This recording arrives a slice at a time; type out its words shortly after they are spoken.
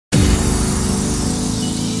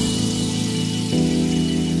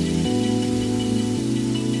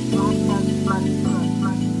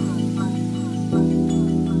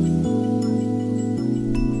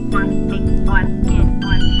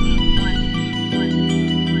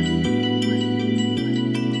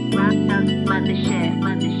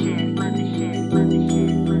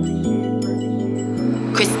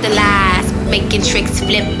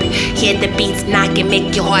flip. Hear the beats knock and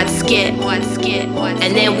make your heart skip.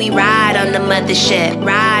 And then we ride on the mothership.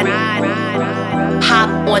 Hop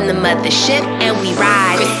on the mothership and we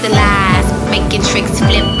ride. Crystallize, making tricks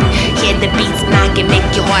flip. Hear the beats knock and make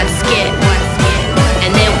your heart skip.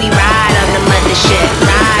 And then we ride on the mothership.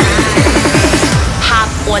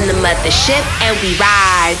 Hop on the mothership and we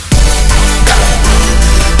ride.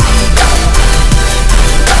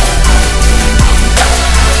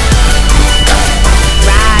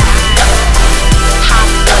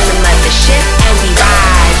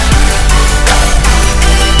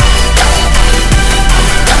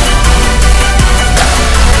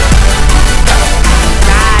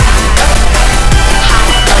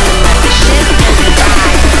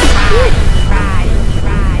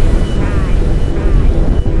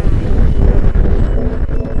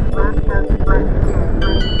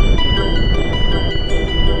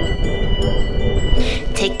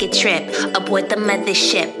 Take a trip aboard the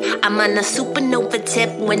mothership. I'm on a supernova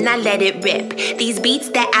tip when I let it rip. These beats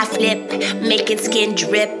that I flip, making skin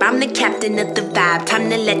drip. I'm the captain of the vibe,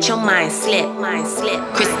 time to let your mind slip.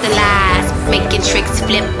 Crystallize, making tricks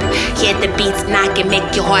flip. Hear the beats knock and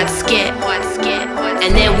make your heart skip.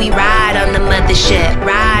 And then we ride on the mothership.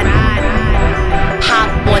 Ride.